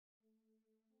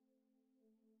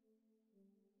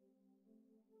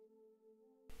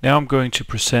Now I'm going to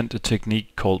present a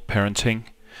technique called parenting.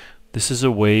 This is a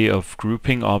way of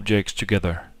grouping objects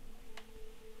together.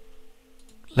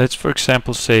 Let's for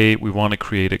example say we want to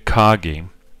create a car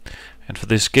game. And for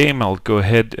this game I'll go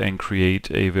ahead and create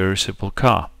a very simple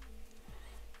car.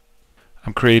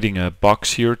 I'm creating a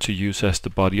box here to use as the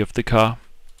body of the car.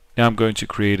 Now I'm going to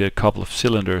create a couple of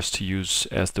cylinders to use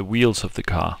as the wheels of the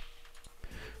car.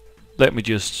 Let me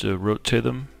just rotate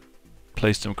them,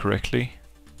 place them correctly.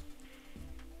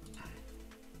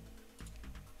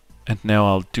 And now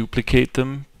I'll duplicate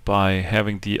them by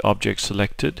having the object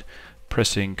selected,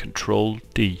 pressing Ctrl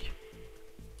D.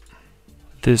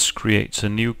 This creates a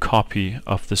new copy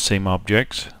of the same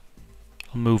object.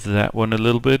 I'll move that one a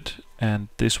little bit and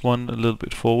this one a little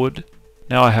bit forward.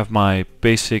 Now I have my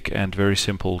basic and very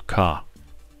simple car.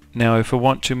 Now if I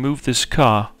want to move this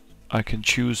car, I can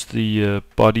choose the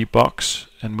body box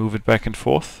and move it back and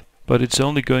forth, but it's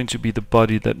only going to be the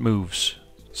body that moves.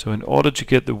 So in order to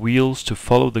get the wheels to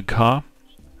follow the car,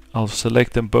 I'll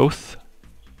select them both,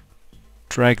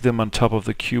 drag them on top of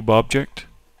the cube object,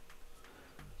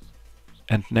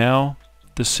 and now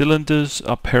the cylinders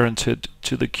are parented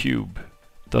to the cube.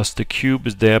 Thus the cube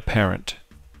is their parent.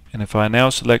 And if I now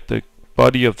select the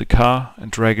body of the car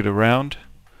and drag it around,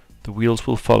 the wheels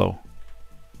will follow.